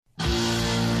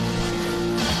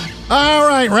All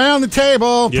right, round the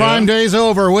table. Yeah. Prime Day's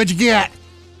over. What'd you get?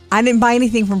 I didn't buy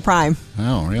anything from Prime.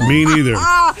 Oh, really? Me neither.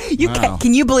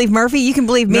 Can you believe Murphy? You can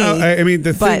believe me. No, I mean,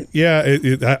 the thing,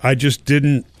 but I just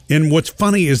didn't. And what's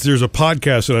funny is there's a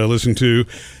podcast that I listen to,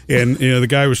 and the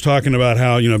guy was talking about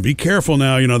how be careful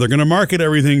now. They're going to market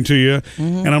everything to you,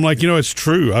 and I'm like, it's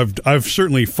true. I've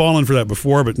certainly fallen for that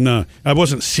before, but no, I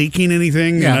wasn't seeking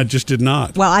anything, and I just did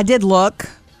not. Well, I did look,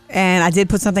 and I did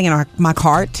put something in my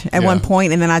cart at one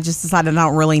point, and then I just decided I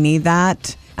don't really need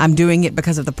that. I'm doing it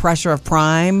because of the pressure of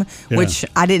Prime, which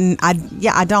I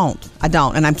don't,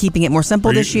 and I'm keeping it more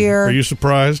simple this year. Are you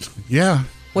surprised? Yeah.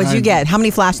 What'd you get? How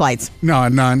many flashlights? No,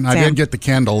 none. I Sam? did get the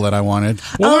Kindle that I wanted.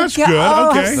 Well, that's good. Okay.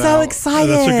 I'm so excited.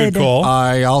 That's a good call.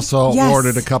 I also Yes.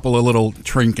 ordered a couple of little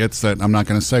trinkets that I'm not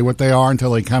going to say what they are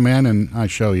until they come in and I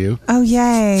show you. Oh,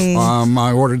 yay.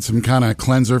 I ordered some kind of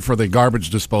cleanser for the garbage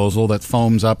disposal that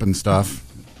foams up and stuff.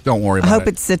 Don't worry I about it. hope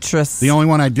it's citrus. The only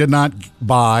one I did not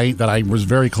buy that I was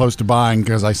very close to buying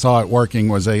because I saw it working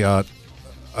was an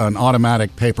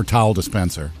automatic paper towel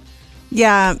dispenser.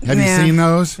 Yeah. Have you seen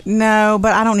those? No,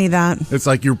 but I don't need that. It's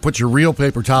like you put your real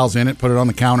paper towels in it, put it on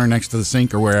the counter next to the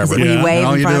sink or wherever. Is it when you wave and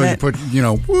all in you front do of is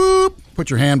you it? put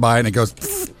your hand by it and it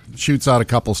goes, shoots out a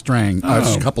couple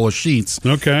a couple of sheets.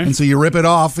 Okay. And so you rip it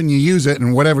off and you use it,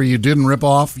 and whatever you didn't rip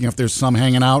off, if there's some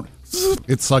hanging out,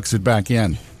 it sucks it back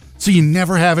in. So you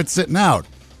never have it sitting out.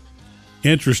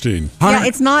 Interesting. Yeah,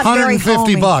 it's not very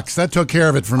homey. $150. That took care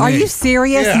of it for me. Are you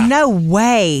serious? Yeah. No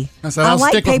way. I said, I'll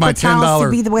like stick with paper my towels $10.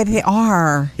 to be the way they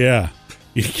are. Yeah.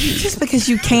 Just because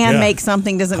you can Yeah. make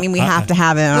something doesn't mean we have to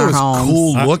have it in It our was homes.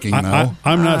 cool looking, though.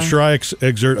 I'm not sure I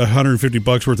exert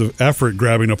 $150 worth of effort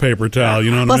grabbing a paper towel. You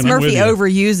know what Plus, I mean? I'm Murphy with you.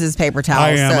 overuses paper towels,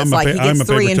 I am. so it's I'm a like he I'm gets a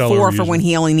 3 paper and towel 4 for overuser. when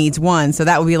he only needs one. So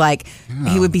that would be like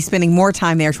he would be spending more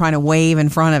time there trying to wave in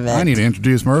front of it. I need to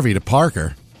introduce Murphy to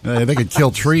Parker. They could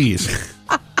kill trees.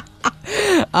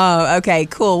 Oh, okay,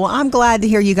 cool. Well, I'm glad to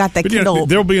hear you got the But Kindle.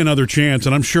 there'll be another chance,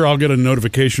 and I'm sure I'll get a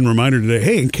notification reminder today.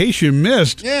 Hey, in case you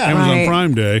missed Amazon Right.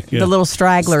 Prime Day. Yeah. The little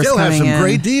stragglers Still have coming some in.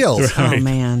 great deals. Oh,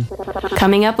 man.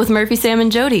 Coming up with Murphy, Sam,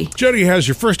 and Jody. Jody has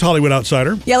your first Hollywood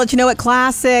Outsider. Yeah, let you know what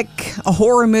classic a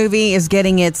horror movie is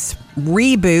getting its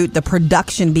reboot, the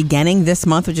production beginning this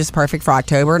month, which is perfect for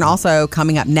October, and also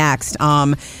coming up next.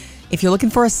 If you're looking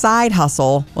for a side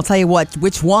hustle, we'll tell you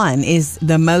which one is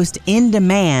the most in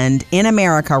demand in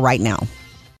America right now.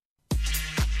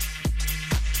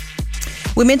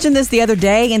 We mentioned this the other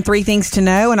day in 3 Things to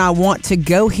Know, and I want to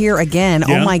go here again.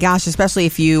 Yeah. Oh my gosh, especially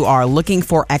if you are looking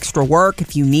for extra work,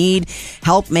 if you need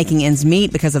help making ends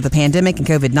meet because of the pandemic and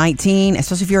COVID-19,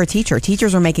 especially if you're a teacher.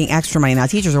 Teachers are making extra money now.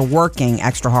 Teachers are working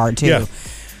extra hard too. Yeah.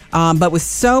 But with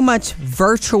so much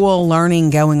virtual learning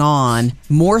going on,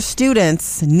 more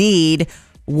students need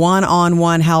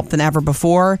one-on-one help than ever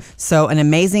before. So an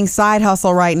amazing side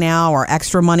hustle right now or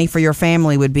extra money for your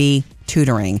family would be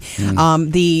tutoring.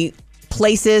 The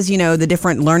places, the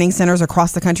different learning centers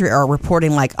across the country are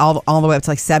reporting like all the way up to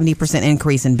like 70%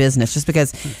 increase in business just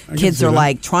because kids see are that.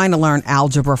 like trying to learn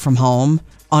algebra from home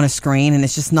on a screen and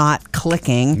it's just not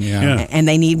clicking. Yeah. And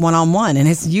they need one-on-one, and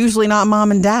it's usually not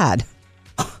mom and dad.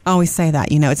 I always say that,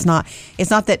 it's not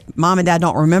that mom and dad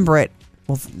don't remember it.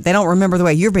 Well, they don't remember the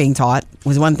way you're being taught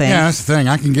was one thing. Yeah, that's the thing.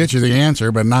 I can get you the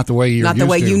answer, but not the way you're Not the used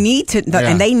way to. you need to,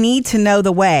 and they need to know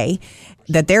the way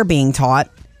that they're being taught.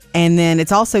 And then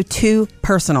it's also too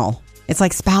personal. It's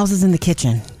like spouses in the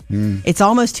kitchen. It's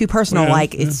almost too personal. Yeah,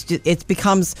 like it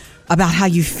becomes about how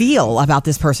you feel about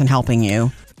this person helping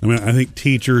you. I mean, I think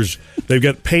teachers, they've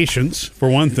got patience, for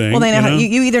one thing. Well, they know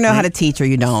you either know how to teach or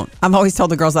you don't. I've always told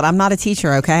the girls that I'm not a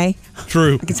teacher, okay?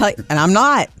 True. I can tell you, and I'm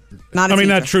not a I mean, teacher.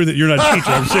 not true that you're not a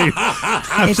teacher. I'm saying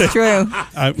It's true.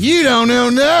 You don't know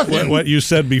nothing. what you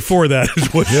said before that is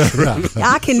what's true.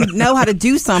 I can know how to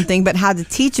do something, but how to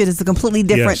teach it is a completely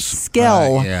different Yes.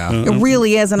 skill. Yeah. It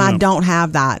really is, and I don't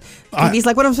have that. He's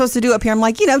like, what am I supposed to do up here? I'm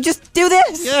like, just do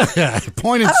this. Yeah,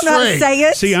 point it I don't know how to straight. say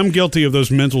it. See, I'm guilty of those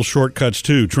mental shortcuts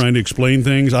too, trying to explain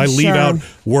things. I leave Sure. out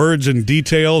words and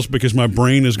details because my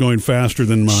brain is going faster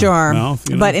than my Sure. mouth.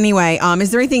 But anyway,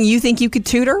 is there anything you think you could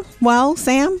tutor well,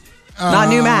 Sam? Not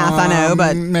new math, I know,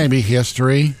 but maybe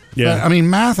history. Yeah. But, I mean,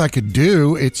 math I could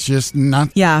do. It's just not.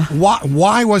 Yeah.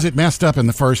 Why was it messed up in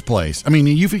the first place? I mean,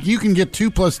 you can get 2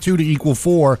 + 2 =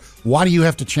 4. Why do you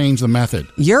have to change the method?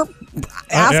 you're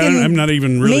asking I'm not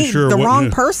even really me, sure the what- wrong yeah.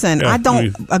 person. Yeah, I don't I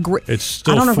mean, agree. it's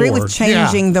still I don't agree 4. with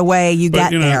changing the way you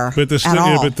get there But at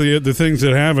all. but the things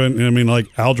that haven't, I mean, like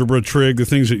algebra, trig, the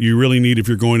things that you really need if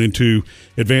you're going into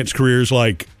advanced careers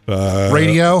like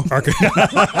Radio?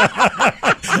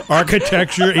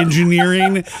 architecture,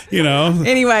 engineering,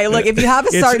 Anyway, look, if you have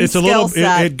a certain skill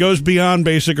set, it goes beyond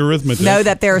basic arithmetic. know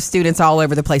that there are students all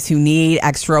over the place who need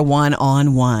extra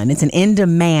one-on-one. It's an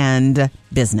in-demand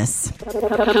business.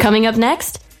 Coming up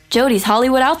next, Jody's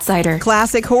Hollywood Outsider.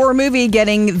 Classic horror movie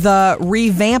getting the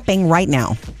revamping right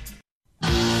now.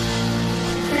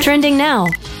 Trending now,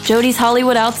 Jody's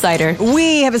Hollywood Outsider.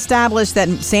 We have established that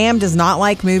Sam does not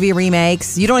like movie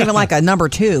remakes. You don't even like a number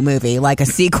 2 movie, like a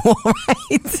sequel,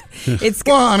 right?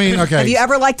 Well, I mean, okay. Have you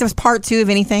ever liked a part 2 of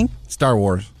anything? Star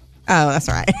Wars. Oh, that's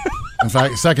all right. In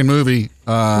fact, second movie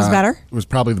was better? Was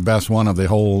probably the best one of the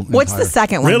whole What's Empire. the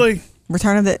second one? Really?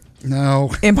 Return of the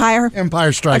No. Empire?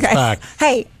 Empire Strikes Okay. Back.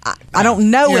 Hey, I don't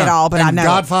know it all, but and I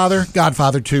know.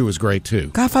 Godfather 2 was great too.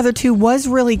 Godfather 2 was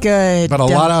really good. But a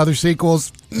lot of other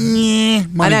sequels, money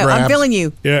I know. grabs. I'm feeling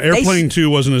you. Yeah, Airplane 2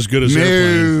 wasn't as good as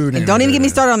Airplane. No, And don't even get me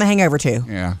started on The Hangover 2.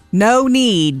 Yeah. No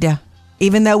need.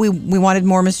 Even though we wanted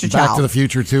more Mr. Back Chow. to the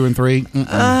Future 2 and 3.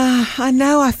 I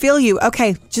know. I feel you.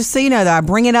 Okay, just so you know, though, I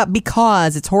bring it up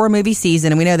because it's horror movie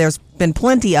season, and we know there's been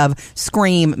plenty of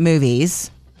Scream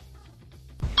movies.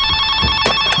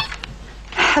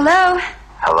 Hello?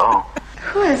 Hello.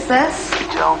 Who is this?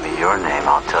 Tell me your name,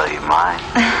 I'll tell you mine.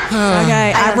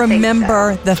 Okay, I don't think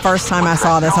remember the first time I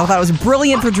saw this. I thought it was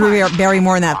brilliant for Drew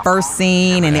Barrymore in that first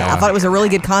scene, and I thought it was a really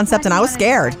good concept, and I was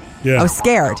scared. Yeah. I was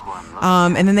scared.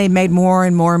 And then they made more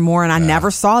and more and more, and I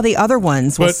never saw the other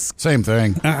ones. But Same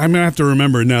thing. I'm going to have to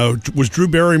remember now, was Drew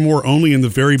Barrymore only in the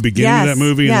very beginning of that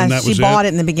movie? Yeah, And then that she was bought it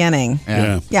in the beginning.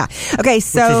 Yeah. Yeah. Okay,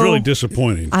 so. Which was really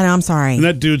disappointing. I know, I'm sorry. And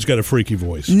that dude's got a freaky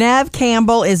voice. Nev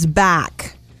Campbell is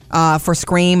back for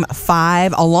Scream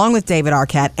 5, along with David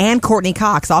Arquette and Courtney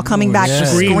Cox, all coming back for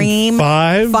Scream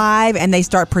 5? 5, and they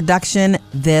start production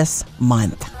this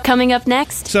month. Coming up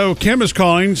next, So Kim is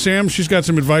calling. Sam, she's got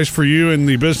some advice for you in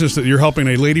the business that you're helping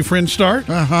a lady friend start.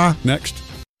 Next.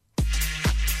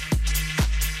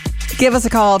 Give us a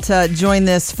call to join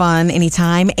this fun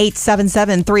anytime.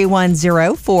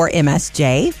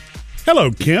 877-310-4MSJ.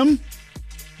 Hello, Kim.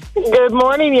 Good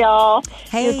morning, y'all.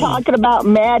 Hey. You're talking about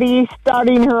Maddie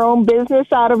starting her own business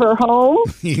out of her home.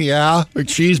 Yeah. Like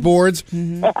cheese boards.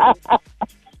 The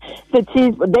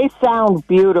cheese, they sound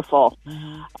beautiful.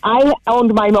 I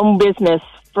owned my own business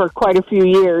for quite a few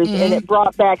years, and it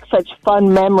brought back such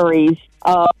fun memories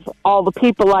of all the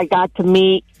people I got to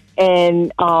meet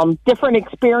and different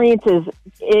experiences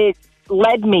it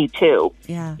led me to.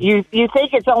 Yeah. You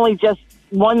think it's only just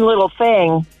one little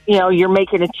thing, you're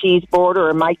making a cheese board, or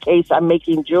in my case, I'm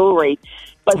making jewelry.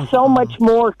 But so much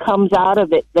more comes out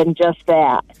of it than just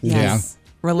that. Yes.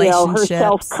 Her Relationships.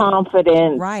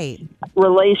 self-confidence, Right.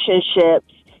 relationships,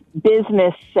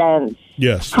 business sense,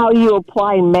 Yes. how you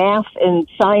apply math and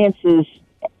sciences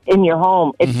in your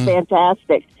home. It's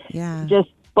fantastic. Yeah.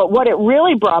 But what it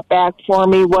really brought back for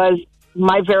me was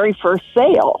my very first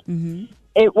sale.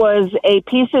 It was a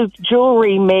piece of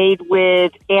jewelry made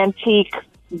with antique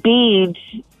beads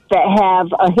that have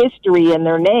a history in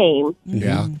their name.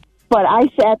 Yeah. But I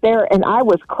sat there and I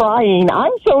was crying.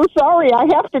 I'm so sorry. I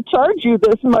have to charge you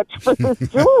this much for this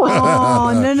jewelry.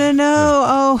 Oh, no.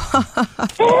 Oh.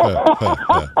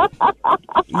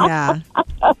 Yeah.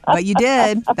 But you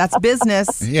did. That's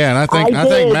business. Yeah, and I think I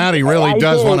did. Maddie really I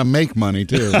does did. want to make money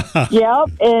too. Yep,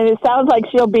 and it sounds like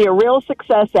she'll be a real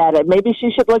success at it. Maybe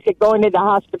she should look at going into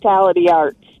hospitality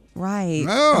arts. Right.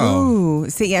 Oh. Ooh.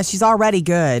 See, yeah, she's already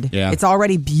good. Yeah. It's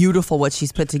already beautiful what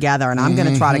she's put together, and I'm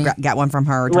going to try to get one from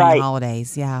her during the Right.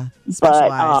 holidays. Yeah. But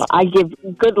Specialized. I give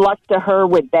good luck to her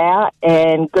with that,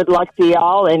 and good luck to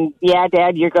y'all. And yeah,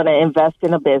 Dad, you're going to invest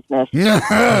in a business.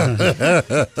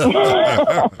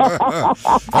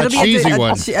 A cheesy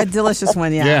one. A delicious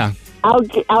one, yeah. Yeah.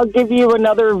 I'll give you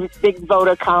another big vote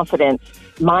of confidence.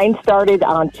 Mine started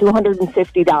on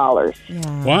 $250.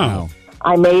 Yeah. Wow.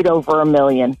 I made over $1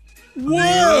 million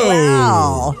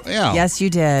Wow. Yeah. Yes, you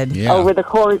did. Yeah. over the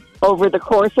course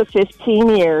of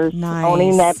 15 years Nice.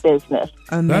 owning that business.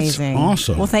 Amazing.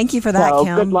 awesome. Well, thank you for that, So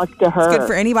Kim. good luck to her. It's good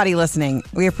for anybody listening.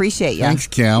 We appreciate you. Thanks,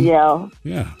 Kim. Yeah.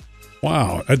 Yeah.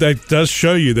 Wow. That does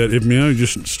show you that if you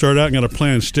just start out and got a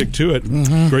plan and stick to it,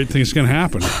 great things can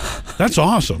happen. That's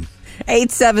awesome.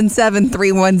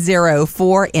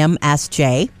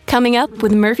 877-310-4MSJ. coming up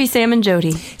with Murphy, Sam, and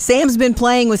Jody. Sam's been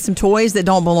playing with some toys that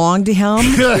don't belong to him.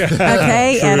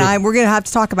 Okay, and we're going to have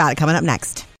to talk about it coming up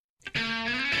next.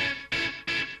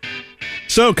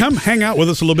 So come hang out with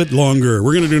us a little bit longer.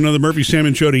 We're going to do another Murphy, Sam,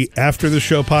 and Jody After the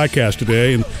Show podcast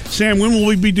today. And Sam, when will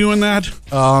we be doing that?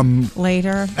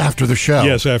 Later. After the show.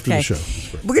 Yes, after Okay. the show.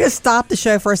 We're going to stop the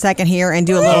show for a second here and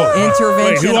do a little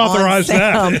intervention. Wait, who authorized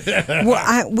on Sam.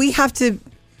 Well, we have to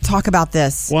talk about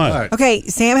this. What? Okay,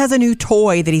 Sam has a new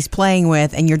toy that he's playing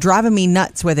with, and you're driving me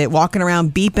nuts with it, walking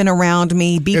around, beeping around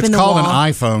me, beeping It's the called wall.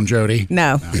 an iPhone, Jody.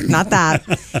 No, not that.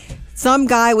 Some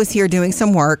guy was here doing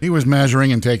some work. He was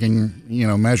measuring and taking,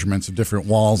 measurements of different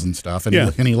walls and stuff, and, Yeah.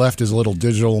 he left his little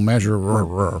digital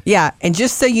measurer. Yeah, and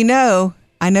just so you know,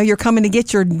 I know you're coming to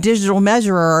get your digital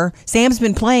measurer. Sam's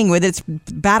been playing with it. Its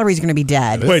battery's going to be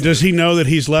dead. Wait, does he know that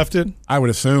he's left it? I would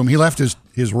assume he left his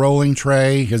rolling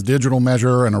tray, his digital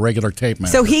measurer, and a regular tape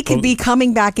measure. So he could be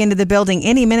coming back into the building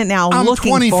any minute now. I'm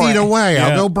looking 20 for feet it. away.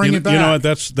 I'll go bring it back. You know what?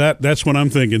 That's what I'm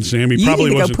thinking, Sam. He You probably need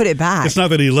to go wasn't. put it back. It's not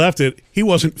that he left it; he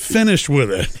wasn't finished with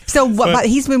it. So but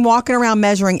he's been walking around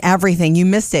measuring everything. You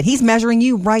missed it. He's measuring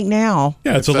you right now.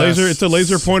 Yeah, it's a laser. It's a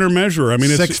laser pointer measurer. I mean,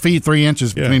 6 feet 3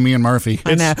 inches between me and Murphy.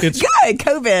 I know. It's- Good,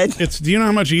 COVID. Do you know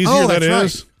how much easier Oh, that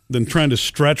that's is than trying to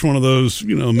stretch one of those,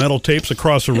 metal tapes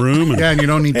across a room? Yeah, and you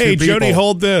don't need Hey, two people. Jody,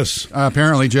 hold this.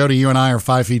 Apparently, Jody, you and I are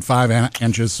 5 feet 5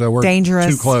 inches, so we're Dangerous.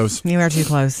 too close. You are too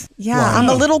close. Yeah, Wow. I'm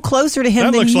a little closer to him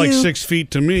That than looks you. like 6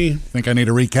 feet to me. Think I need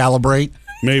to recalibrate.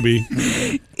 Maybe.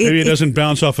 Maybe it doesn't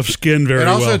bounce off of skin very It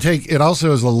also well. it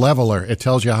also is a leveler. It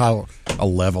tells you how a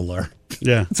leveler.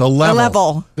 Yeah. It's a level.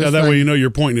 level. Yeah, This that way thing- you know you're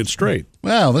pointing it straight.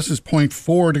 Well, this is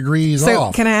 0.4 degrees So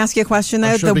off. can I ask you a question,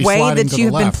 I though? should The be way sliding that to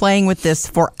you've the been left. playing with this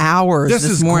for hours This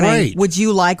is morning, great. would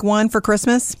you like one for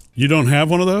Christmas? You don't have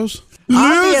one of those?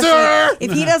 Obviously, Loser!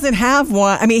 if he doesn't have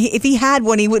one, I mean, if he had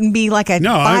one, he wouldn't be like a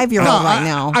No, 5-year-old right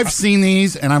now. I've seen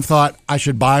these, and I've thought I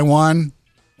should buy one,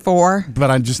 For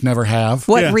but I just never have.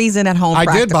 what Yeah. reason at home? I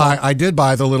practical? did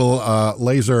buy the little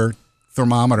laser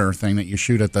thermometer thing that you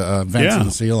shoot at the vents Yeah. in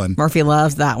the ceiling. Murphy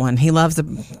loves that one. He loves to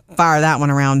fire that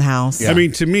one around the house. I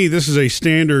mean, to me, this is a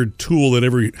standard tool that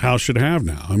every house should have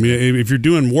now. I mean, if you're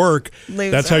doing work,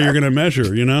 that's how you're going to measure,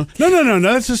 No,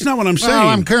 that's just not what I'm saying. Well,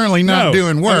 I'm currently not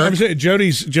doing work. I'm saying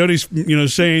Jody's,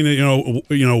 saying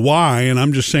that, why, and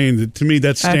I'm just saying that to me,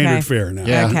 that's standard Okay. fare now.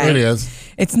 Yeah, Okay. it is.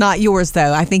 It's not yours,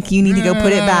 though. I think you need to go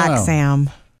put it back, No. Sam.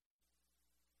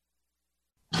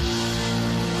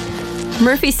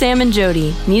 Murphy, Sam, and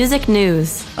Jody. Music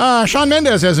news. Shawn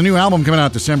Mendes has a new album coming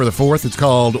out December the 4th. It's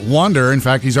called Wonder. In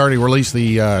fact, he's already released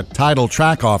the title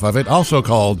track off of it, also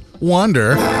called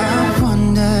Wonder. I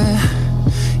wonder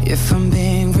if I'm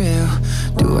being real.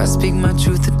 Do I speak my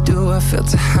truth or do I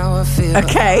filter how I feel?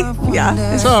 Okay, I wonder.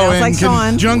 yeah. So, Sounds in like Shawn.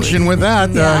 conjunction with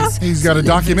that, Yes. he's got a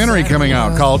documentary coming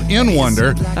out called In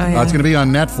Wonder. yeah. It's going to be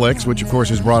on Netflix, which, of course,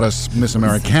 has brought us Miss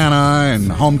Americana and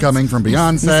Homecoming from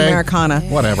Beyonce. Miss Americana.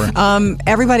 Whatever.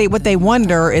 Everybody, what they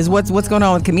wonder is what's going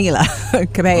on with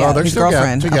Camila Cabello, Oh, they're his still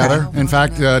girlfriend. together. Okay. In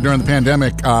fact, during the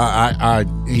pandemic,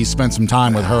 he spent some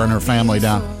time with her and her family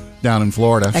down in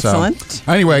Florida. Excellent.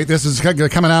 So, anyway, this is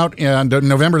coming out on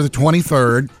November the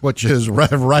 23rd, which is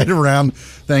right around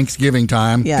Thanksgiving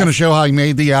time. Yes. It's going to show how he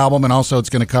made the album, and also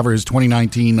it's going to cover his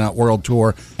 2019 world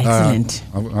tour Excellent.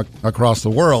 Across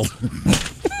the world.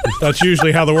 That's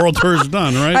usually how the world tour is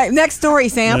done, right? All right, next story,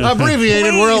 Sam.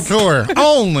 Abbreviated Please. world tour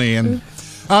only. And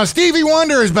Stevie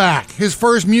Wonder is back. His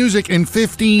first music in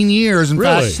 15 years. In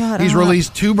Really? fact, Shut he's up.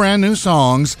 released 2 brand new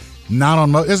songs. Not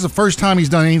on This is the first time he's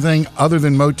done anything other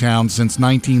than Motown since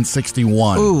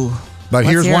 1961. Ooh. But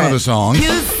here's hear one of it. the songs. You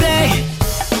say,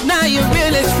 now you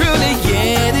really truly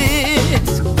get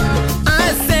it.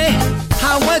 I say,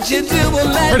 how what you do will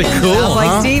let Pretty me cool, Sounds like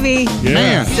huh? Stevie.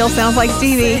 Man. Still sounds like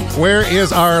Stevie. Where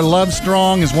is Our Love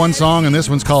Strong is one song, and this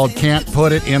one's called Can't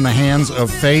Put It in the Hands of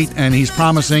Fate. And he's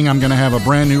promising I'm going to have a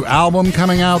brand new album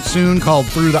coming out soon called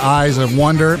Through the Eyes of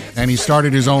Wonder. And he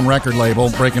started his own record label,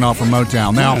 breaking off from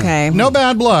Motown. Now, Okay. no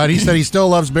bad blood. He said he still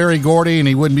loves Berry Gordy, and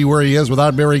he wouldn't be where he is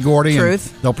without Berry Gordy.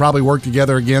 Truth. And they'll probably work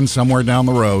together again somewhere down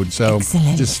the road. So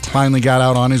Excellent. just finally got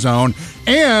out on his own.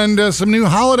 And some new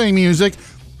holiday music.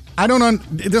 I don't know.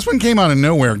 This one came out of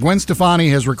nowhere. Gwen Stefani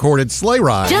has recorded Sleigh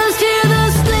Ride. Just hear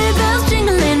those sleigh bells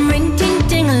jingling, ring ting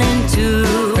tingling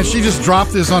too. And she just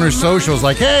dropped this on her socials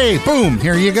like, hey, boom,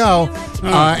 here you go.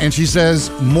 And she says,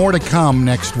 more to come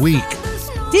next week.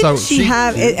 Didn't she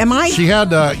have? Am I? She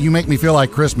had You Make Me Feel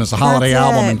Like Christmas, a holiday That's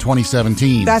album it. in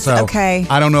 2017. That's so okay.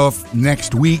 I don't know if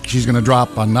next week she's going to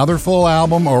drop another full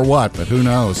album or what, but who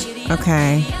knows?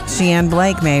 Okay. Sheann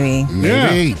Blake, maybe.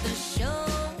 Maybe.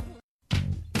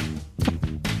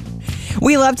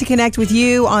 We love to connect with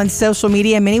you on social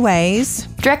media in many ways.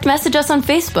 Direct message us on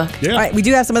Facebook. Yeah. All right, we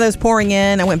do have some of those pouring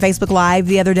in. I went Facebook Live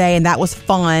the other day, and that was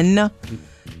fun.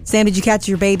 Sam, did you catch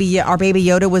our baby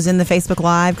Yoda was in the Facebook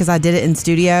Live because I did it in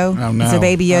studio? Oh, no. So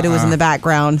baby Yoda was in the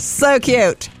background. So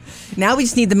cute. Now we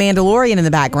just need the Mandalorian in the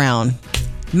background.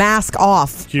 Mask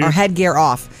off, Cute. or headgear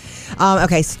off.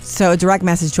 Okay, so a direct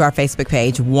message to our Facebook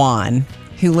page. Juan.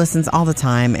 who listens all the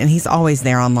time, and he's always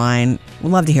there online. We'd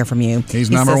love to hear from you. He's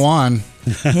He number says- one.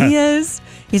 He is.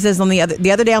 He says on the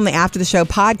other day on the After the Show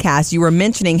podcast, you were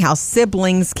mentioning how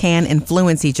siblings can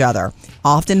influence each other,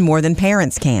 often more than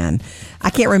parents can.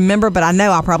 I can't remember, but I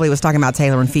know I probably was talking about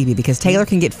Taylor and Phoebe because Taylor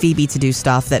can get Phoebe to do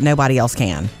stuff that nobody else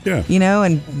can. Yeah. You know,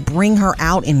 and bring her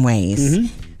out in ways.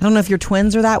 I don't know if your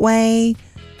twins are that way.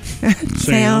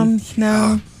 Sam?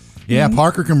 No. Yeah,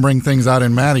 Parker can bring things out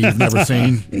in Maddie you've never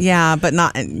seen. Yeah, but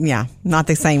not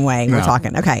the same way we're No.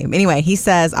 talking. Okay. Anyway, he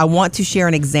says, I want to share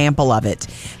an example of it.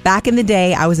 Back in the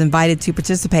day, I was invited to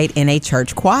participate in a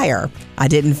church choir. I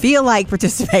didn't feel like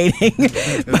participating,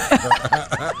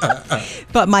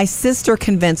 but my sister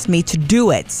convinced me to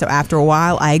do it. So after a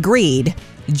while, I agreed,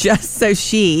 just so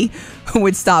she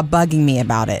would stop bugging me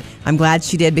about it. I'm glad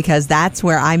she did because that's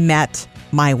where I met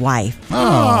my wife.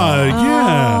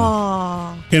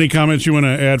 Yeah. Any comments you want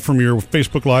to add from your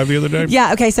Facebook Live the other day?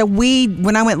 Yeah, okay, so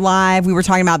when I went live, we were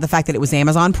talking about the fact that it was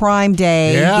Amazon Prime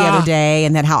Day the other day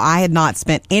and that how I had not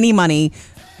spent any money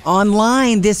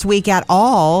online this week at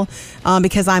all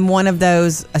because I'm one of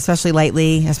those, especially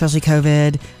lately, especially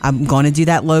COVID, I'm going to do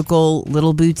that local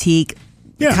little boutique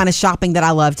kind of shopping that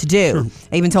I love to do. Sure.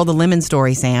 I even told the lemon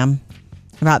story, Sam,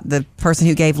 about the person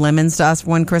who gave lemons to us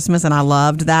one Christmas, and I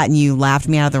loved that, and you laughed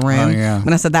me out of the room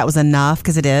when I said that was enough,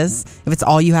 because it is, if it's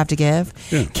all you have to give.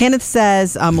 Yeah. Kenneth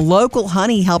says, local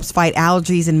honey helps fight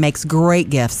allergies and makes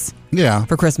great gifts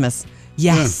for Christmas.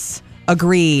 Yes,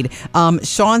 agreed.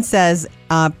 Sean says,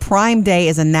 Prime Day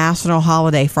is a national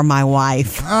holiday for my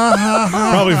wife.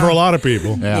 Probably for a lot of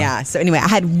people. Yeah. So anyway, I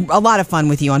had a lot of fun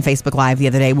with you on Facebook Live the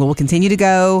other day. We will continue to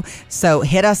go. So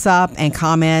hit us up and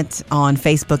comment on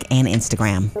Facebook and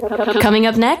Instagram. Coming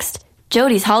up next,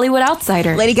 Jody's Hollywood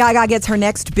Outsider. Lady Gaga gets her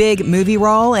next big movie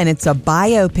role, and it's a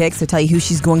biopic. So tell you who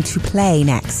she's going to play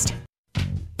next.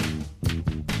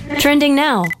 Trending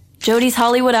now, Jody's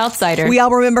Hollywood Outsider. We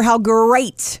all remember how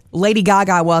great Lady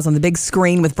Gaga was on the big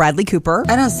screen with Bradley Cooper.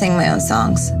 I don't sing my own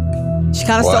songs. She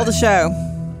kind of stole the show.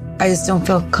 I just don't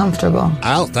feel comfortable. And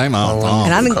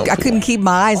I couldn't keep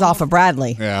my eyes off of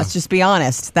Bradley. Yeah. Let's just be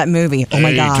honest. That movie. Oh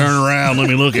my gosh. Turn around. Let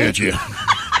me look at you.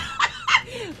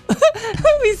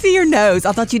 Let me see your nose.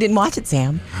 I thought you didn't watch it,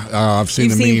 Sam. I've seen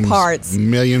You've the seen memes. parts.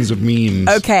 Millions of memes.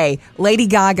 Okay, Lady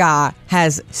Gaga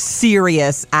has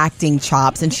serious acting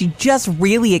chops, and she just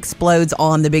really explodes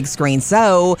on the big screen.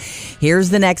 So here's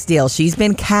the next deal. She's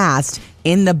been cast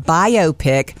in the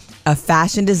biopic of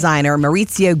fashion designer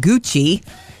Maurizio Gucci.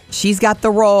 She's got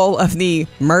the role of the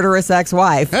murderous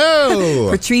ex-wife. Oh!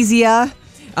 Patrizia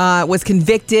was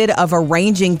convicted of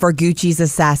arranging for Gucci's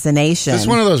assassination. Is this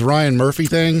one of those Ryan Murphy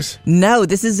things? No,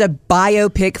 this is a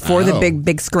biopic for the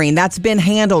big screen. That's been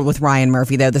handled with Ryan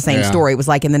Murphy, though. The same story. It was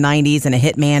like in the 90s, and a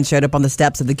hitman showed up on the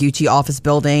steps of the Gucci office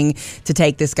building to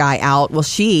take this guy out. Well,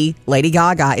 Lady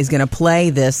Gaga, is going to play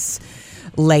this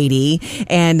lady.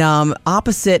 And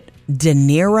opposite De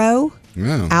Niro,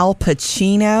 Al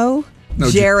Pacino,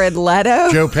 Jared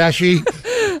Leto. Joe Pesci.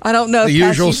 I don't know. The if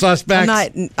usual Pesci-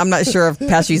 suspects. I'm not sure if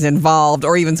Pesci's involved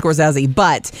or even Scorsese,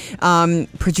 but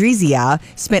Patrizia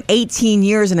spent 18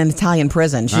 years in an Italian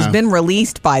prison. She's been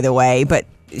released, by the way, but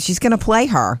she's going to play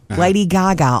her, Lady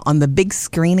Gaga, on the big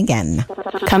screen again.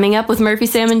 Coming up with Murphy,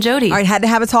 Sam, and Jody. All right, had to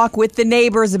have a talk with the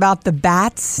neighbors about the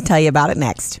bats. Tell you about it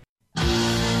next.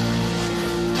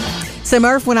 So,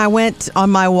 Murph, when I went on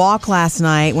my walk last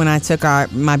night, when I took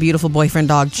my beautiful boyfriend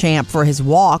dog Champ for his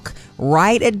walk,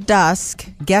 right at dusk,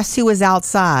 guess who was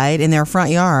outside in their front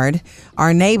yard?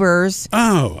 Our neighbors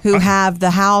who have the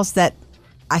house that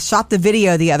I shot the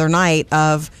video the other night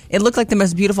of. It looked like the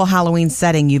most beautiful Halloween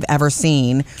setting you've ever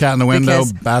seen. Cat in the window,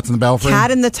 Because bats in the belfry.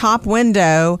 Cat in the top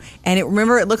window, and it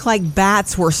looked like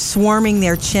bats were swarming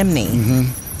their chimney.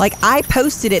 Like, I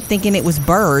posted it thinking it was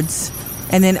birds.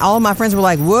 And then all of my friends were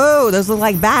like, whoa, those look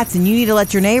like bats, and you need to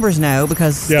let your neighbors know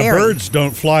because Yeah, scary. birds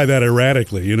don't fly that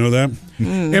erratically. You know that?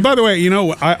 And by the way,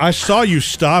 I saw you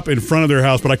stop in front of their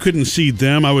house, but I couldn't see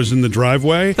them. I was in the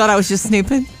driveway. Thought I was just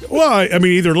snooping? Well, I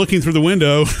mean, either looking through the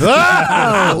window.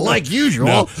 Like usual.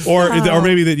 No, or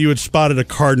maybe that you had spotted a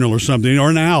cardinal or something, or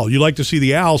an owl. You like to see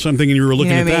the owl, something, and you were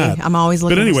looking You at know me. that. I'm always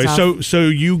looking But anyway, for stuff. so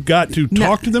you got to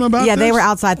talk to them about Yeah, this? they were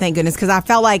outside, thank goodness, because I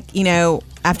felt like,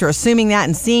 after assuming that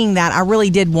and seeing that, I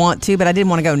really did want to, but I didn't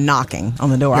want to go knocking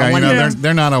on the door. I Yeah, wanted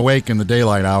they're not awake in the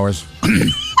daylight hours.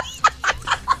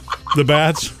 The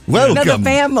bats? Welcome. No, the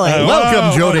family.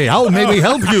 Welcome, Jody. How may we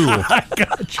help you? I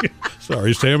got you.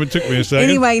 Sorry, Sam. It took me a second.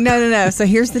 Anyway, no. So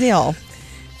here's the deal.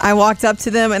 I walked up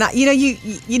to them, and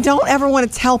you don't ever want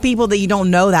to tell people that you don't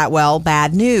know that well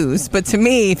bad news. But to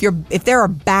me, if there are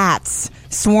bats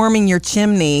swarming your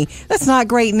chimney, that's not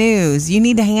great news. You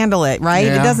need to handle it, right?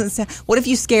 Yeah. It doesn't. What if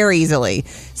you scare easily?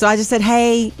 So I just said,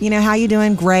 hey, how you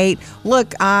doing? Great.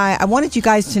 Look, I wanted you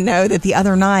guys to know that the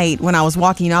other night when I was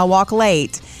walking, I'll walk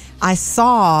late. I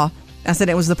said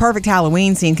it was the perfect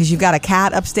Halloween scene because you've got a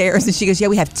cat upstairs, and she goes, yeah,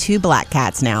 we have 2 black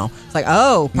cats now. It's like,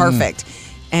 oh, perfect.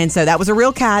 And so that was a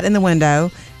real cat in the window.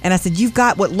 And I said, you've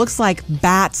got what looks like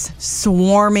bats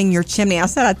swarming your chimney. I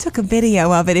said, I took a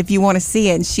video of it if you want to see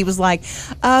it. And she was like,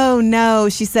 oh, no.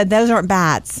 She said, those aren't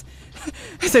bats.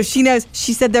 So she knows.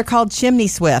 She said they're called chimney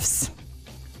swifts.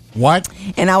 What?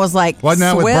 And I was like, wasn't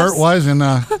that what Bert was in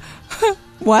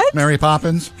what? Mary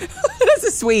Poppins? That's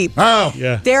a sweep. Oh.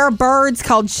 Yeah. There are birds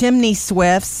called chimney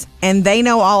swifts, and they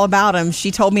know all about them. She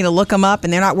told me to look them up,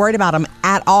 and they're not worried about them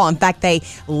at all. In fact, they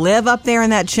live up there in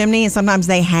that chimney, and sometimes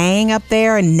they hang up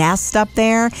there and nest up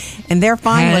there, and they're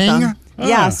fine with them.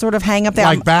 Yeah, sort of hang up there.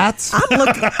 Like bats? I'm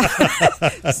looking.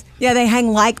 Yeah, they hang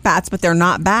like bats, but they're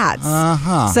not bats.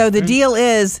 Uh-huh. So the deal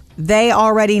is they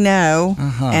already know,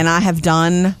 and I have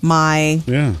done my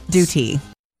duty.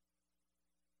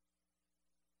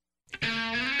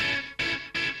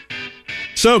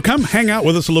 So come hang out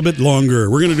with us a little bit longer.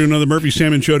 We're going to do another Murphy,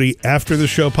 Sam, and Jody After the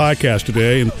Show podcast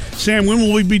today. And Sam, when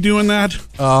will we be doing that?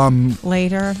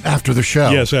 Later. After the show.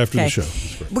 Yes, after the show.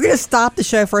 We're going to stop the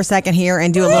show for a second here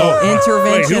and do a little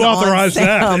intervention. Wait, who authorized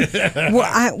on Sam. that?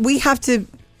 Well, we have to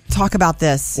talk about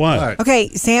this. What? Okay,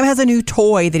 Sam has a new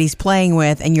toy that he's playing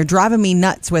with, and you're driving me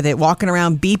nuts with it, walking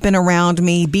around, beeping around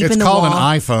me, beeping It's the called wall.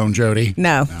 an iPhone, Jody.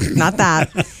 No, not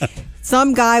that.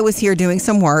 Some guy was here doing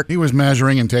some work. He was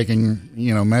measuring and taking,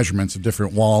 measurements of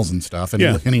different walls and stuff, and,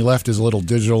 he left his little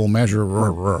digital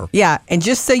measurer. Yeah, and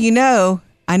just so you know,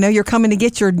 I know you're coming to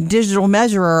get your digital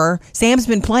measurer. Sam's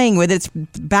been playing with it. Its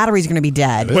battery's going to be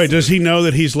dead. Wait, does he know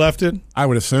that he's left it? I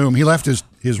would assume. He left his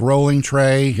rolling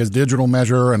tray, his digital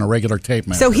measurer, and a regular tape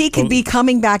measure. So he could be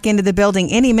coming back into the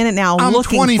building any minute now. I'm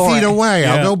looking 20 for feet it. away.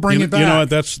 I'll go bring it back. You know what?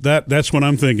 That's what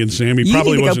I'm thinking, Sam. He You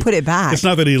probably need to go wasn't. put it back. It's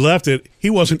not that he left it. He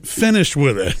wasn't finished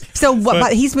with it. So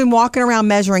but he's been walking around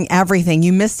measuring everything.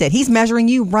 You missed it. He's measuring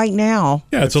you right now.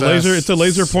 Yeah, it's a laser. It's a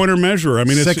laser pointer measure. I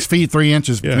mean, it's 6 feet 3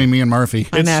 inches between me and Murphy.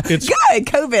 I know. It's good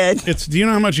COVID. Do you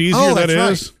know how much easier that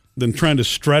is than trying to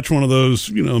stretch one of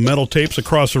those metal tapes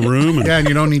across a room? And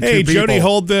you don't need hey, two people. Jody,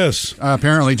 hold this.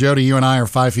 Apparently, Jody, you and I are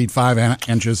 5 feet 5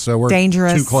 inches, so we're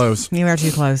dangerous. too close. You are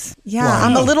too close. Yeah, Wow.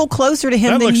 I'm a little closer to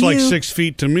him That than looks you. like 6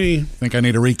 feet to me. Think I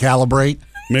need to recalibrate?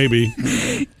 Maybe.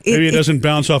 Maybe it doesn't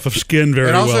bounce off of skin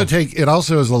very well. It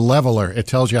also is a leveler. It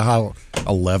tells you how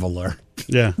a leveler.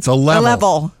 Yeah, it's a level. A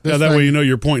level. Yeah, that way you know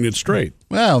you're pointing it straight.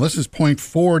 Well, this is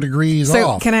 0.4 degrees So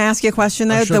off. can I ask you a question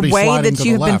though? I should The be way sliding that to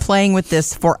you the have been left. playing with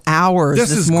this for hours This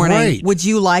this is morning, great. would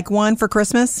you like one for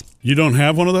Christmas? You don't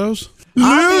have one of those?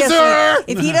 Obviously, Loser!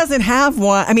 if he doesn't have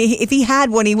one, I mean, if he had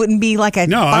one, he wouldn't be like a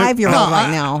 5-year-old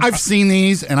right now. I've seen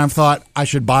these, and I've thought I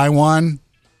should buy one.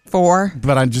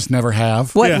 But I just never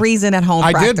have. What reason at home?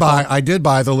 I practical? did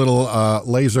buy the little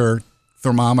laser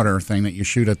thermometer thing that you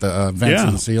shoot at the vents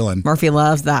in the ceiling. Murphy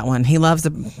loves that one. He loves to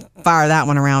fire that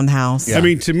one around the house. I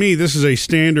mean, to me, this is a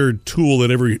standard tool that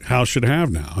every house should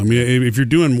have now. I mean, if you're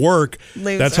doing work,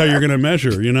 that's how you're going to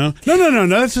measure, No,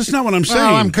 that's just not what I'm saying.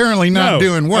 Well, I'm currently not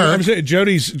doing work. I'm saying,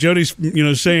 Jody's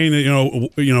saying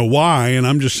that, why, and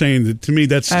I'm just saying that to me,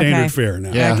 that's standard fare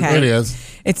now. Yeah, Okay. it is.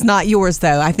 It's not yours,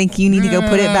 though. I think you need to go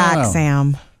put it back, No.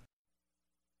 Sam.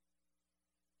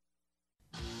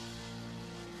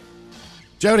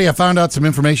 Jody, I found out some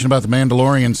information about The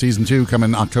Mandalorian Season 2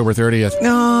 coming October 30th.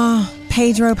 Oh,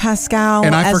 Pedro Pascal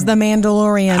And as the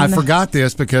Mandalorian. I forgot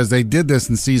this because they did this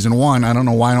in Season 1. I don't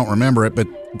know why I don't remember it, but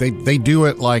they do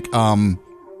it like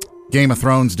Game of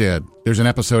Thrones did. There's an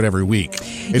episode every week.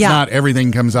 It's not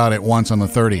everything comes out at once on the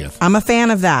 30th. I'm a fan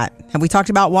of that. Have we talked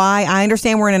about why? I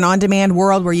understand we're in an on-demand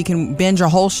world where you can binge a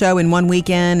whole show in one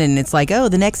weekend, and it's like, oh,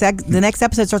 the next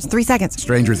episode starts in 3 seconds.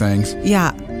 Stranger Things.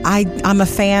 Yeah, I'm a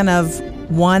fan of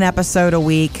one episode a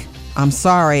week. I'm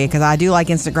sorry, because I do like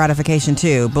instant gratification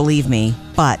too, believe me.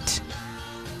 But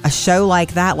a show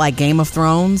like that, like Game of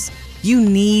Thrones, you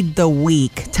need the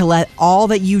week to let all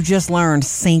that you just learned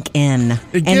sink in.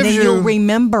 And then you'll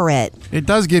remember it. It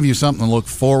does give you something to look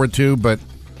forward to, but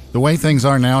the way things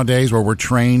are nowadays where we're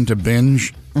trained to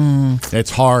binge,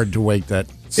 it's hard to wait that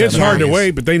 7 It's hard to days.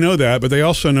 wait, but they know that. But they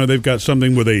also know they've got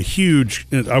something with a huge,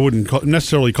 I wouldn't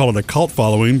necessarily call it a cult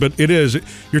following, but it is.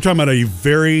 You're talking about a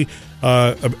very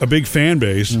a big fan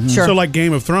base. Sure. So like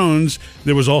Game of Thrones,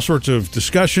 there was all sorts of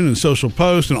discussion and social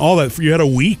posts and all that. You had a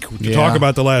week to talk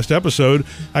about the last episode.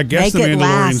 I guess Make The it Mandalorian's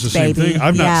last, the same baby. thing.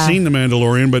 I've not Yeah. seen The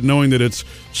Mandalorian, but knowing that it's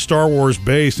Star Wars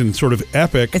based and sort of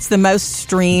epic. It's the most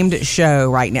streamed show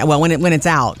right now. Well, when it's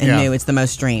out and new, it's the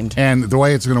most streamed And the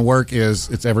way it's going to work is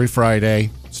it's every Friday,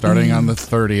 starting on the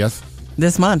 30th.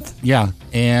 this month. Yeah.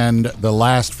 And the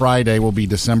last Friday will be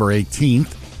December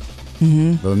 18th.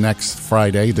 The next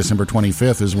Friday, December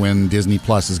 25th, is when Disney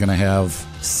Plus is going to have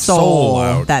Soul,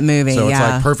 out. that movie, So it's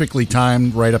yeah. like perfectly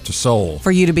timed right up to Soul.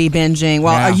 For you to be binging,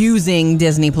 using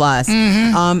Disney Plus.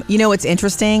 You know what's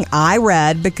interesting? I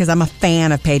read, because I'm a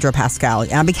fan of Pedro Pascal,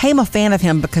 and I became a fan of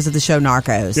him because of the show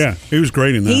Narcos. Yeah, he was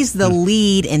great in that. He's the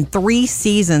lead in 3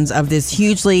 seasons of this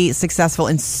hugely successful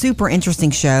and super interesting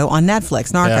show on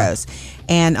Netflix, Narcos.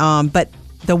 And but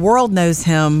the world knows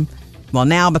him, well,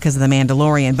 now because of The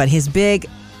Mandalorian, but his big,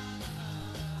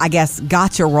 I guess,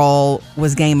 gotcha role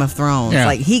was Game of Thrones. Yeah.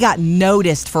 Like, he got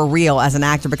noticed for real as an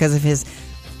actor because of his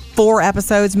 4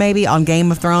 episodes maybe on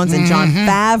Game of Thrones, and Jon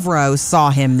Favreau saw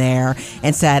him there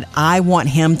and said, I want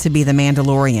him to be the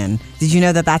Mandalorian. Did you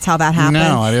know that that's how that happened?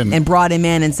 No, I didn't. And brought him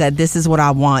in and said, this is what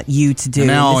I want you to do. And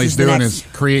now all This he's is the doing next- is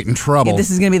creating trouble. Yeah, this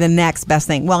is going to be the next best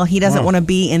thing. Well, he doesn't want to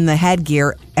be in the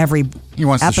headgear every He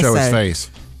wants episode. to show his face.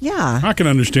 Yeah. I can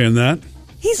understand that.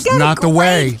 He's got Not a the great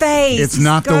way. face. It's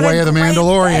not He's the got way a of the great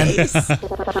Mandalorian.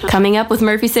 face. Coming up with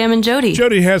Murphy, Sam, and Jody.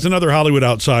 Jody has another Hollywood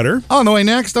outsider. On the way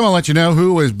next, I'm going to let you know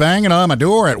who was banging on my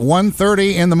door at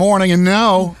 1:30 in the morning. And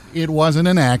no, it wasn't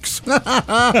an ex.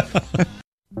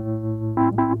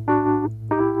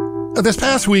 This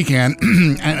past weekend,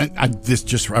 I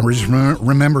just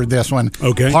remembered this one.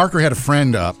 Okay. Parker had a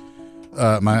friend up.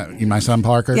 My son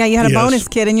Parker. Yeah, you had a Yes. bonus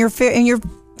kid in your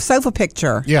sofa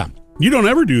picture. Yeah. You don't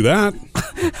ever do that.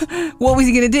 What was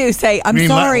he going to do? Say, I'm mean,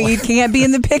 sorry, my- you can't be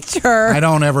in the picture. I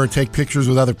don't ever take pictures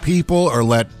with other people or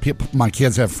let my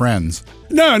kids have friends.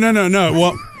 No.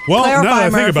 Well, now that I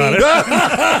think Clarify, about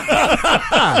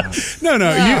it. No.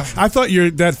 I thought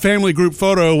that family group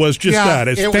photo was just that.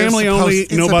 It's it was family only.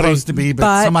 It's Nobody. supposed to be,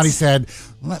 but somebody said,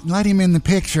 let him in the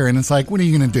picture. And it's like, what are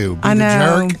you going to do? Be I the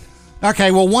know. jerk?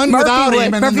 Okay, well, one without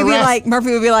him and then the rest.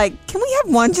 Murphy would be like, can we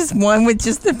have just one with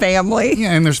just the family?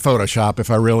 Yeah, and there's Photoshop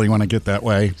if I really want to get that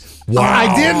way. Wow.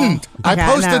 I didn't. I Okay,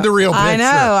 posted know. the real picture. I know.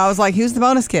 I was like, who's the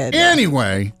bonus kid?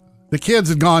 Anyway, the kids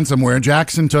had gone somewhere.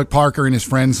 Jackson took Parker and his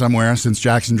friend somewhere since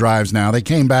Jackson drives now. They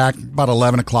came back about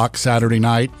 11 o'clock Saturday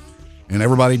night, and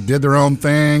everybody did their own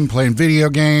thing, playing video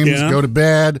games, go to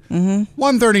bed.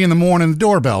 1:30 in the morning, the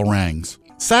doorbell rings.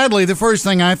 Sadly, the first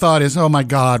thing I thought is, oh my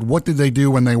God, what did they do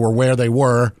when they were where they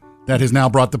were? That has now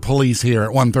brought the police here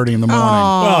at 1:30 in the morning.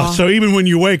 Oh, so even when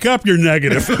you wake up, you're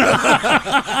negative. Straight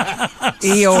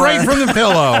from the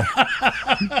pillow.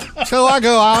 So I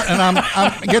go out and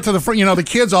I get to the front. The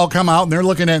kids all come out and they're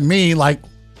looking at me like,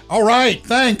 all right,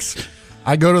 thanks.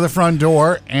 I go to the front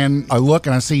door and I look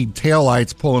and I see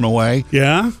taillights pulling away.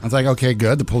 Yeah? I was like, okay,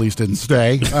 good. The police didn't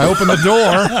stay. I open the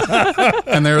door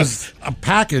and there's a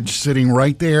package sitting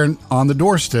right there on the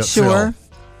doorstep. Sure.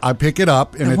 I pick it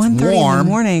up and At it's 1:30 in the warm.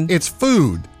 morning. It's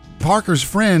food. Parker's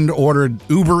friend ordered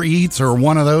Uber Eats or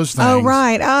one of those things. Oh,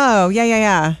 right. Oh,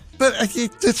 yeah. But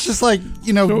it's just like,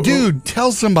 dude,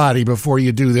 tell somebody before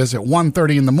you do this at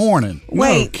 1:30 in the morning.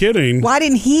 Wait. No kidding. Why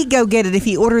didn't he go get it if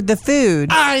he ordered the food?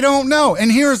 I don't know.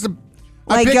 And here's the...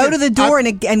 Go to the door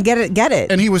and get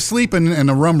it. And he was sleeping in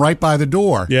a room right by the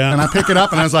door. Yeah. And I pick it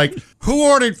up and I was like, who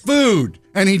ordered food?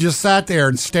 And he just sat there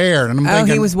and stared. And I'm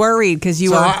thinking... he was worried because you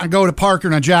so were... I go to Parker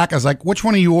and Jack. I was like, which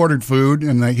one of you ordered food?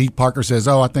 And Parker says,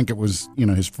 I think it was,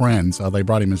 his friend. So they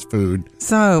brought him his food.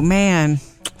 So, man,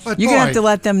 But you're going to have to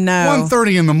let them know.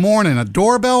 1:30 in the morning, a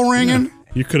doorbell ringing? Yeah.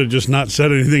 You could have just not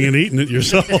said anything and eaten it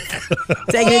yourself.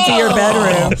 Taking it to your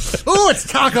bedroom. Ooh, it's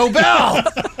Taco Bell.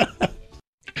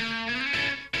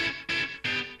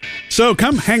 So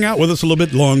come hang out with us a little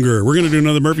bit longer. We're going to do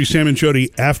another Murphy, Sam, and Jody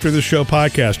After the Show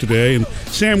podcast today. And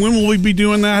Sam, when will we be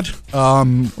doing that?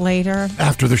 Later.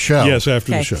 After the show. Yes,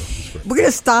 after the Okay. show. We're going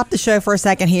to stop the show for a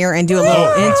second here and do a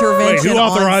little intervention. Wait, who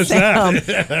authorized on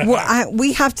that? Sam. Well,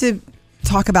 we have to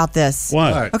talk about this.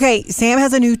 What? Okay, Sam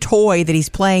has a new toy that he's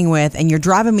playing with, and you're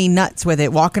driving me nuts with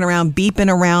it, walking around, beeping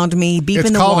around me, beeping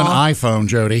It's the called wall. an iPhone,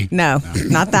 Jody. No,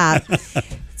 not that.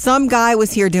 Some guy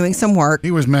was here doing some work. He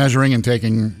was measuring and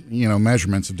taking,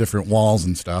 measurements of different walls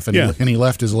and stuff. And, Yeah. he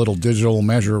left his little digital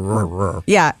measurer.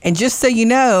 Yeah, and just so you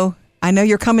know, I know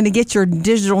you're coming to get your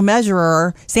digital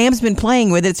measurer. Sam's been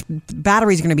playing with it. Its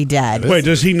battery's going to be dead. Wait,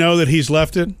 does he know that he's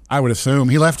left it? I would assume.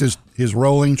 He left his his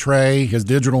rolling tray, his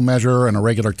digital measure, and a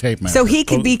regular tape measure. So he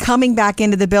could be coming back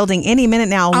into the building any minute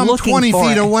now. I'm looking 20 for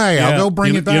feet it. away. I'll go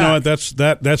bring it back. You know what?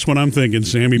 That's what I'm thinking,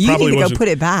 Sam. He You probably need to go wasn't. put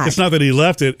it back. It's not that he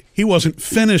left it. He wasn't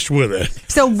finished with it.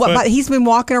 So but he's been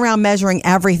walking around measuring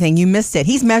everything. You missed it.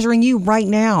 He's measuring you right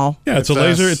now. Yeah, it's a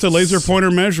laser. It's a laser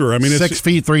pointer measure. I mean, 6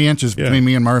 feet 3 inches between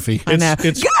me and Murphy. I know.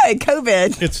 Good,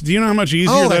 COVID. Do you know how much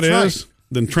easier that is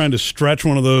than trying to stretch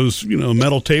one of those,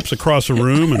 metal tapes across a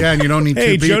room? Yeah, and you don't need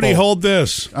hey, two people. Jody, hold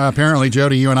this. Apparently,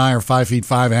 Jody, you and I are 5 feet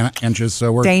 5 inches,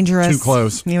 so we're dangerous. too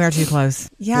close. You are too close.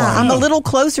 Yeah, Wow. I'm a little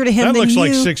closer to him That than looks you.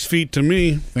 like 6 feet to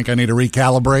me. Think I need to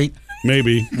recalibrate?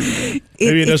 Maybe. Maybe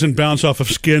it doesn't bounce off of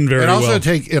skin very well.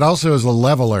 It also is a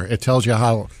leveler. It tells you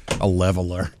how a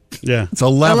leveler. Yeah, it's a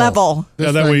level.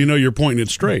 Yeah, that way you know you're pointing it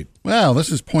straight. Well,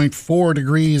 this is 0.4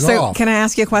 degrees So off. can I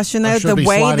ask you a question, I though? should The be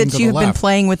way sliding that to the you've been left.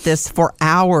 playing with this for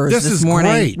hours This this is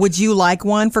morning, great. would you like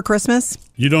one for Christmas?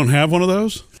 You don't have one of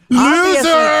those?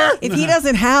 Obviously, if he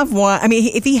doesn't have one, I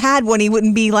mean, if he had one, he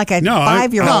wouldn't be like a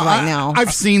 5-year-old right now.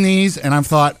 I've seen these, and I've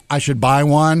thought I should buy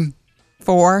one.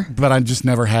 But I just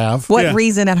never have. What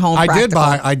reason at home? I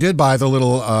practical? did buy the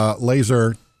little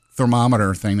laser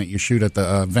thermometer thing that you shoot at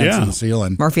the vents in the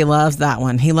ceiling. Murphy loves that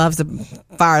one. He loves to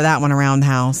fire that one around the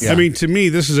house. I mean, to me,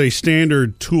 this is a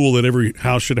standard tool that every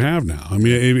house should have now. I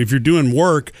mean, if you're doing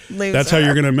work, that's how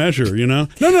you're going to measure, No,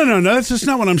 that's just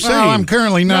not what I'm saying. Well, I'm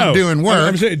currently not doing work.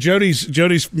 I'm saying Jody's,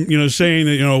 saying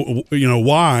that,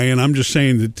 why, and I'm just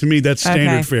saying that to me, that's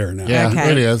standard fare now. Yeah,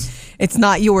 Okay. it is. It's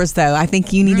not yours, though. I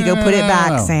think you need to go put it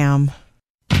back, No. Sam.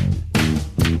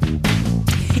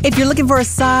 If you're looking for a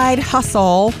side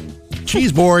hustle,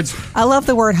 cheese boards. I love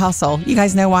the word hustle. You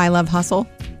guys know why I love hustle?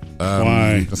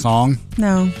 Why? The song?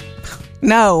 No,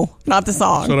 not the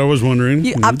song. That's what I was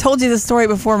wondering. I've told you this story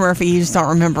before, Murphy. You just don't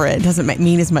remember it. It doesn't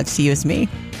mean as much to you as me.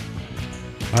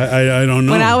 I don't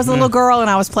know. When I was a little girl and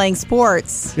I was playing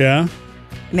sports,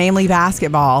 namely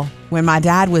basketball, when my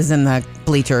dad was in the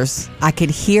bleachers, I could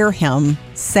hear him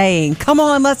saying, "Come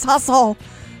on, let's hustle.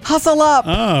 Hustle up."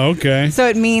 Oh, okay. So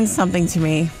it means something to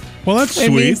me. Well, that's It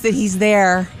sweet. means that he's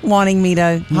there wanting me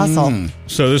to hustle.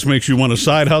 So this makes you want a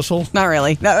side hustle? Not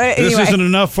really. No, This anyway. isn't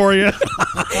enough for you?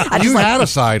 You had a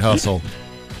side hustle.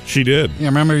 She did. Yeah,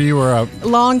 remember you were A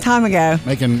long time ago.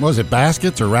 making, what was it,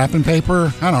 baskets or wrapping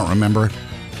paper? I don't remember.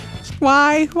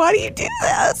 Why? Why do you do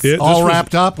this? This All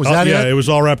wrapped up? Was that yeah, it? it was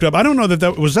all wrapped up. I don't know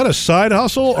that was that a side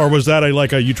hustle or was that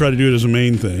you try to do it as a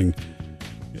main thing?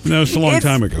 No, it's a long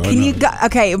time ago. I know.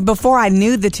 Okay, before I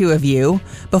knew the two of you,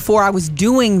 before I was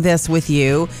doing this with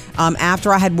you,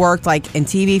 after I had worked like in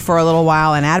TV for a little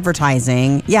while and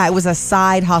advertising, it was a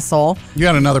side hustle. You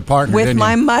had another partner, with didn't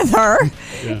my you? mother,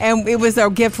 and it was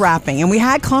our gift wrapping, and we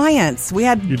had clients. We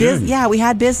had we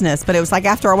had business, but it was like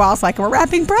after a while, it's like we're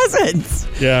wrapping presents.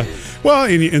 Yeah. Well,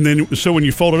 and then so when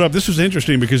you fold it up, this was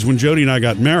interesting because when Jody and I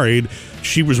got married,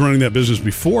 she was running that business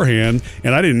beforehand,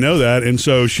 and I didn't know that. And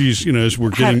so she's, as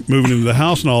we're moving into the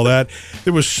house and all that,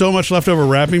 there was so much leftover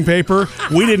wrapping paper.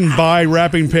 We didn't buy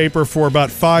wrapping paper for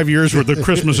about 5 years worth of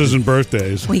Christmases and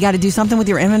birthdays. Well, you got to do something with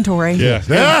your inventory. Yeah.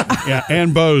 Yeah.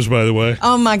 And bows, by the way.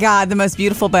 Oh my God, the most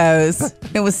beautiful bows.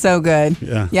 It was so good.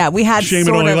 Yeah. Yeah, we had Shame it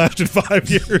sort only of. lasted 5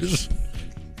 years.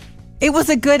 It was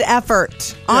a good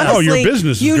effort. Honestly, Oh, your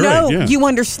business is great, yeah. You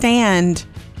understand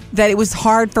that it was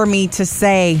hard for me to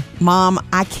say, Mom,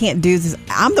 I can't do this.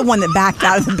 I'm the one that backed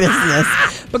out of the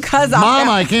business because Mom,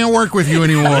 I can't work with you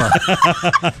anymore.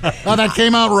 Oh, that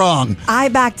came out wrong. I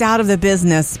backed out of the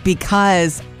business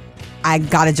because I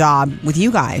got a job with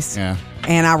you guys. Yeah.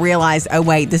 And I realized, oh,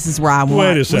 wait, this is where I want.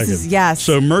 Wait a This second. is- yes.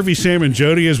 So Murphy, Sam, and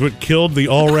Jody is what killed the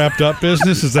all wrapped up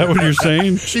business? Is that what you're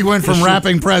saying? She went from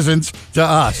wrapping presents to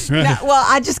us. No, well,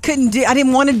 I just couldn't I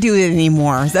didn't want to do it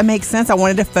anymore. Does that make sense? I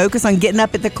wanted to focus on getting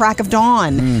up at the crack of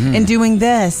dawn and doing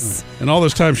this. And all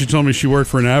this time she told me she worked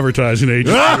for an advertising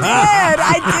agency.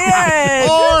 I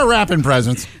did. Or wrapping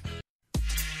presents.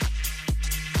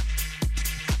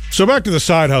 So back to the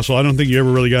side hustle. I don't think you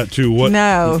ever really got to what.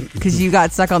 No, because you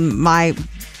got stuck on my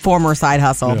former side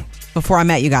hustle before I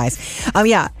met you guys.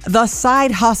 The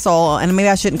side hustle, and maybe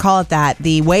I shouldn't call it that,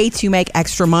 the way to make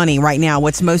extra money right now,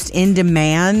 what's most in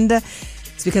demand,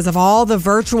 is because of all the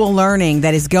virtual learning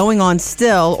that is going on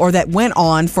still or that went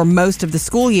on for most of the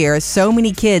school year. So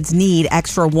many kids need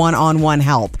extra one-on-one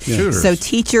help. Tutors. So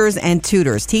teachers and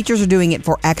tutors. Teachers are doing it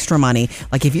for extra money.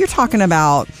 Like if you're talking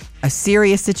about a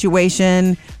serious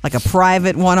situation, like a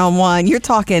private one-on-one, you're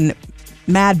talking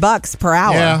mad bucks per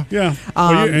hour. Yeah. Yeah.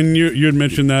 And you had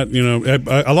mentioned that,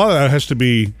 a lot of that has to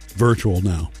be virtual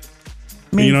now.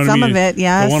 I mean, You know what some I mean? of it,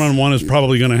 yes. The one-on-one is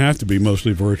probably going to have to be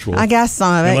mostly virtual. I guess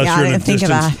some of it. Unless Yeah, you're I in a didn't think of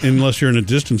distance- that. Unless you're in a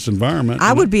distance environment.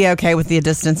 I would be okay with the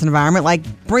distance environment. Like,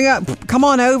 come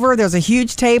on over. There's a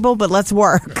huge table, but let's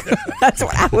work. That's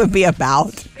what I would be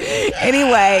about.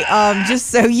 Anyway, just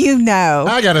so you know,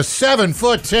 I got a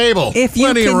 7-foot table. if you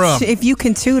Plenty of room.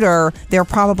 can tutor, there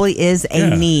probably is a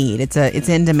Yeah. need. It's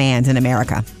in demand in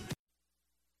America.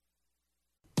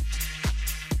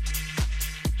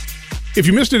 If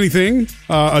you missed anything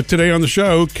today on the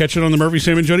show, catch it on the Murphy,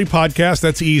 Sam, and Jody podcast.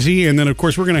 That's easy. And then, of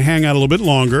course, we're going to hang out a little bit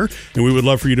longer, and we would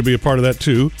love for you to be a part of that,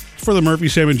 too, for the Murphy,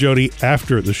 Sam, and Jody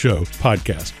After the Show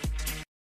podcast.